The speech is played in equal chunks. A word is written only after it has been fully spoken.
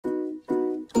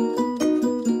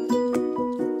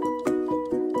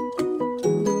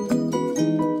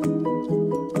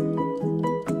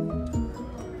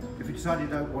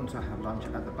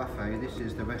Okay, this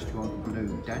is the Restaurant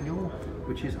Blue Danube,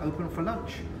 which is open for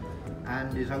lunch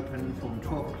and is open from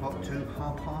 12 o'clock to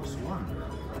 1:30.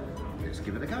 Let's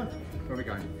give it a go. Where are we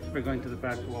going? We're going to the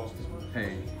back wall.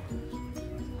 Hey.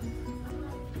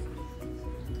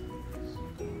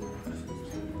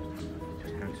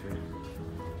 Just go to...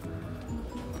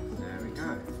 There we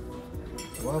go.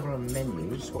 Rather than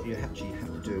menus, what you actually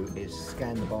have to do is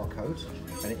scan the barcode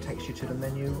and it takes you to the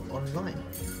menu online,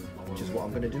 which is what I'm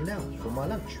going to do now for my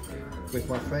lunch with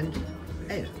my friend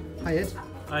Ed. Hi Ed.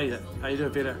 Hi, how you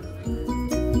doing, Peter?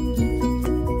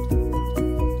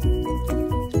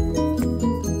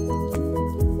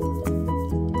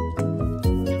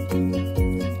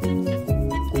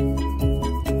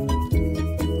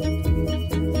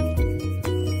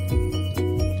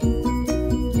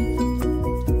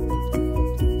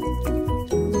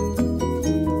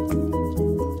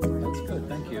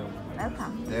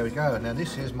 There we go. Now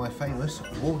this is my famous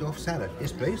Waldorf salad.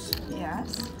 Yes, please.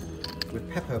 Yes. With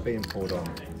pepper being poured on.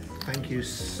 Thank you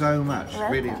so much.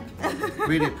 Welcome.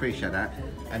 Really appreciate that.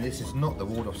 And this is not the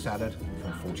Waldorf salad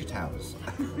from 40 Towers.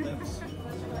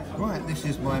 Right, this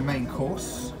is my main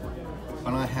course.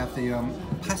 And I have the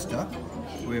pasta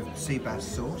with sea bass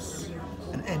sauce.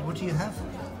 And Ed, what do you have?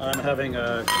 I'm having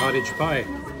a cottage pie.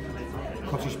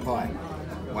 Cottage pie.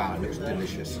 Wow, it looks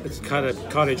delicious. It's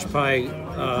cottage pie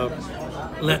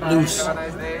let loose.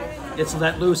 It's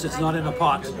let loose, it's not in a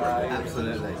pot.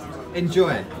 Absolutely.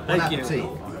 Enjoy. Thank you.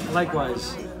 Appetite.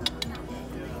 Likewise.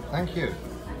 Thank you.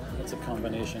 That's a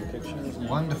combination picture, isn't it?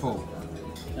 Wonderful.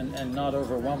 And not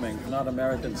overwhelming, not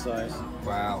American size.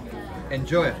 Wow.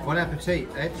 Enjoy it. Buon appetit,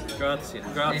 Ed. Grazie,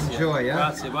 grazie. Enjoy, yeah?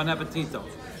 Grazie, buon appetito.